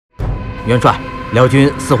元帅，辽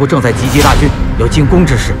军似乎正在集结大军，有进攻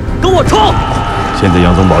之势，跟我冲！现在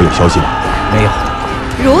杨宗保有消息吗？没有。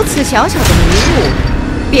如此小小的迷雾，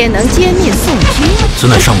便能歼灭宋军？此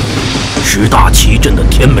乃上古10大奇阵的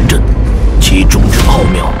天门阵，其中之奥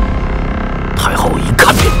妙，太后一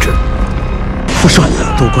看便知。副帅，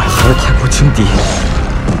都怪孩儿太过轻敌，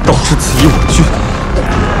导致此役我军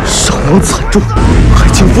伤亡惨重，还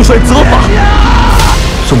请副帅责罚。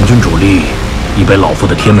宋军主力已被老夫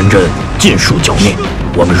的天门阵尽数剿灭，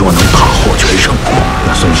我们若能大获全胜，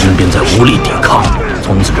那宋军便再无力抵抗，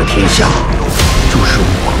从此这天下就是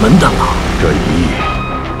我们的了。这一役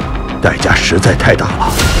代价实在太大了。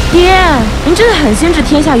爹，您真的很心置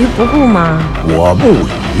天下于不顾吗？我穆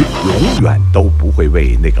羽永远都不会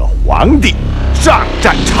为那个皇帝上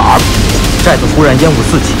战场。寨子突然烟雾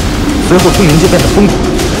四起，随后军营就变得疯狂。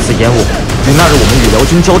此烟雾与那日我们与辽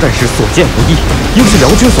军交战时所见不异，应是辽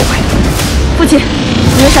军所为。父亲，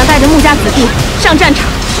你们想带着穆家子弟上战场，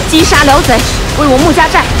击杀辽贼，为我穆家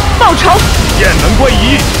寨报仇。雁门关一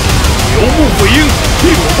役，由穆桂英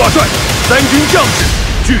替我挂帅，3军将士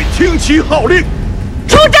俱听其号令，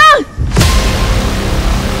出战！